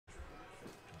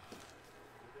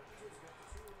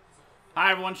Hi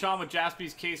everyone, Sean with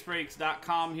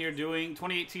JaspysCaseBreaks.com here doing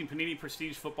 2018 Panini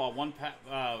Prestige Football one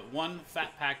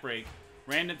fat pack break.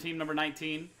 Random team number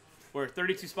 19. We're at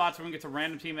 32 spots. We're going to get to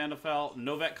random team NFL,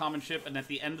 no vet common ship, and at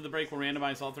the end of the break we'll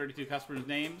randomize all 32 customers'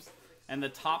 names. And the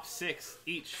top 6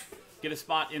 each get a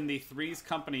spot in the Threes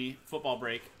Company football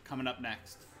break coming up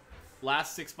next.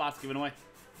 Last 6 spots given away.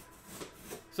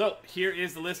 So here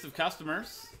is the list of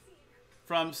customers.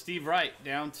 From Steve Wright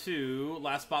down to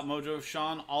Last Spot Mojo,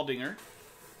 Sean Aldinger.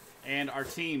 And our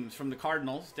teams from the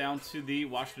Cardinals down to the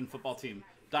Washington football team.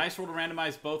 Dice roll to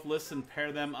randomize both lists and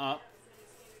pair them up.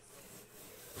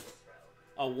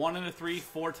 A 1 and a 3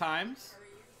 4 times.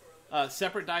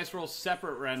 Separate dice roll,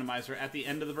 separate randomizer at the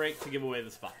end of the break to give away the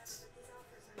spots.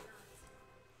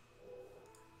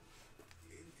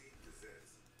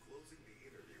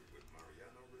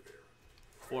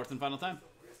 Fourth and final time.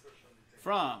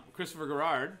 From Christopher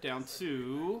Garrard down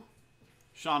to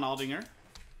Sean Aldinger,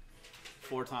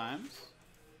 4 times.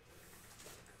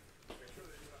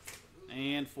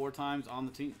 And 4 times on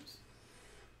the teams.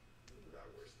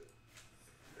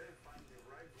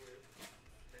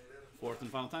 Fourth and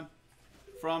final time.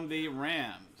 From the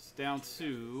Rams down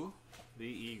to the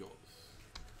Eagles.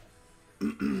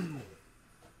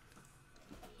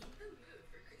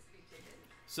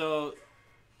 So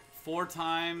 4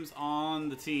 times on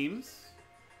the teams.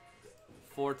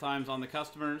 4 times on the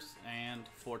customers, and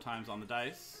 4 times on the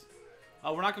dice.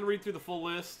 We're not going to read through the full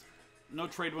list. No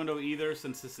trade window either,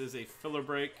 since this is a filler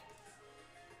break.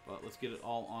 But let's get it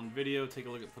all on video. Take a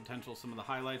look at some of the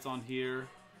highlights on here.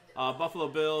 Buffalo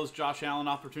Bills, Josh Allen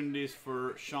opportunities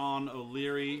for Sean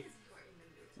O'Leary.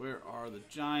 Where are the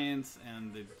Giants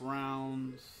and the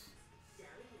Browns?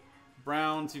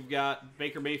 Browns, you've got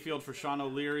Baker Mayfield for Sean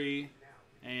O'Leary.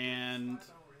 And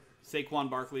Saquon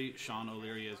Barkley, Sean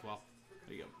O'Leary as well.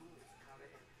 There you go.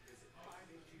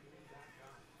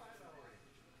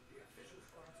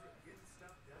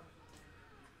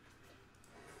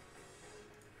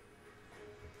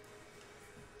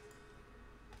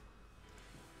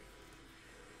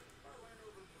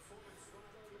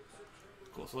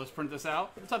 Cool, so let's print this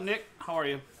out. What's up, Nick? How are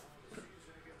you?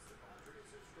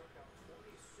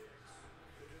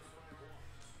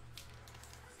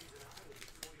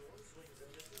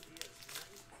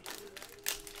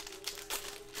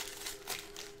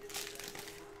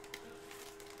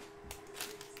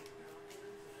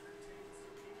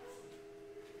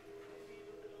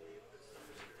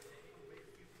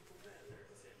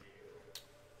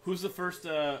 Who's the first,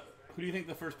 who do you think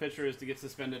the first pitcher is to get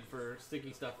suspended for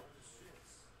sticky stuff?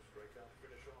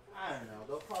 I don't know.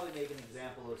 They'll probably make an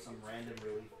example of some random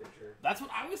relief pitcher. That's what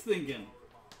I was thinking.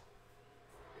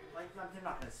 Like, they're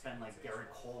not going to spend, like,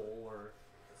 Garrett Cole or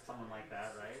someone like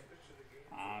that, right?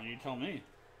 You tell me.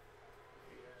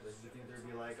 Do you think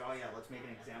they'd be like, oh yeah, let's make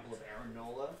an example of Aaron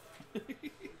Nola?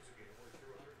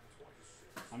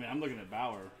 I mean, I'm looking at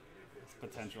Bauer. It's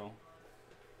potential.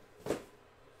 Because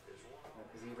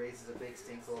he raises a big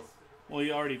stink. So Well,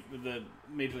 the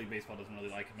Major League Baseball doesn't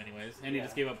really like him anyways. And he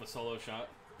just gave up a solo shot.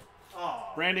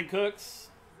 Oh. Brandon Cooks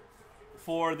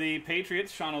for the Patriots,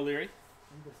 Sean O'Leary.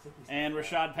 And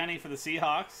Rashad Penny for the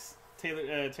Seahawks,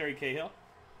 Terry Cahill.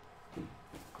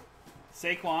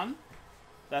 Saquon,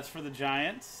 that's for the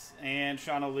Giants, and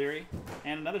Sean O'Leary.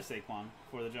 And another Saquon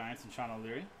for the Giants and Sean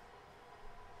O'Leary.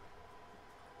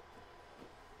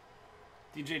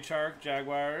 DJ Chark,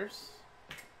 Jaguars.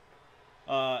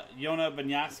 Yona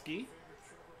Banyaski.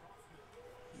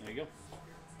 There you go.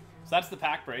 So that's the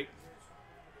pack break.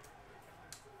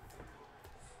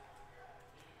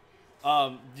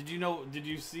 Did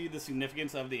you see the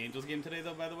significance of the Angels game today,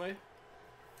 though, by the way?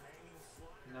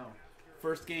 No.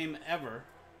 First game ever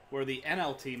where the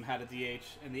NL team had a DH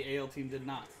and the AL team did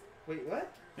not. Wait,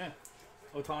 what? Yeah.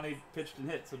 Ohtani pitched and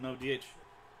hit, so no DH.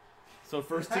 So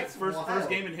first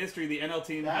game in history, the NL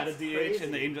team had a DH crazy.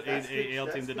 and the AL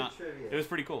team did not. Trivia. It was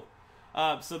pretty cool.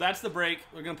 So that's the break.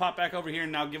 We're going to pop back over here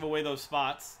and now give away those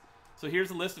spots. So here's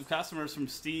a list of customers from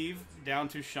Steve down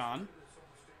to Sean.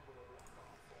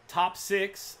 Top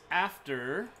 6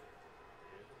 after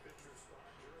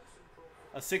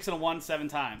a 6 and a 1 7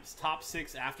 times. Top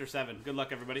 6 after 7. Good luck,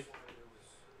 everybody.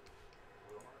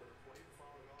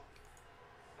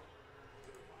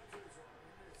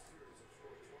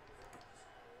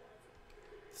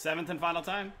 Seventh and final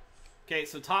time. Okay,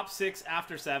 so top 6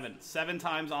 after 7. 7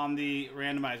 times on the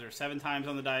randomizer, 7 times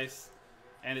on the dice,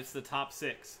 and it's the top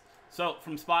 6. So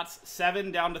from spots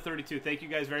 7 down to 32. Thank you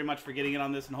guys very much for getting in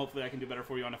on this, and hopefully I can do better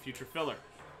for you on a future filler.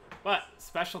 But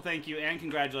special thank you and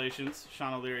congratulations,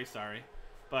 Sean O'Leary, sorry.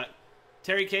 But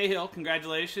Terry Cahill,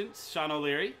 congratulations, Sean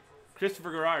O'Leary.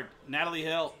 Christopher Garrard, Natalie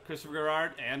Hill, Christopher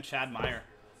Garrard, and Chad Meyer.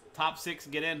 Top 6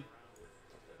 get in.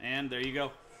 And there you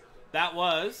go. That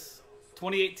was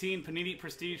 2018 Panini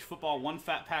Prestige Football 1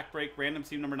 Fat Pack Break, random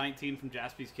team number 19 from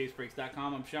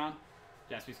JaspysCaseBreaks.com. I'm Sean,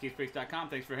 JaspysCaseBreaks.com.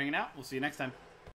 Thanks for hanging out. We'll see you next time.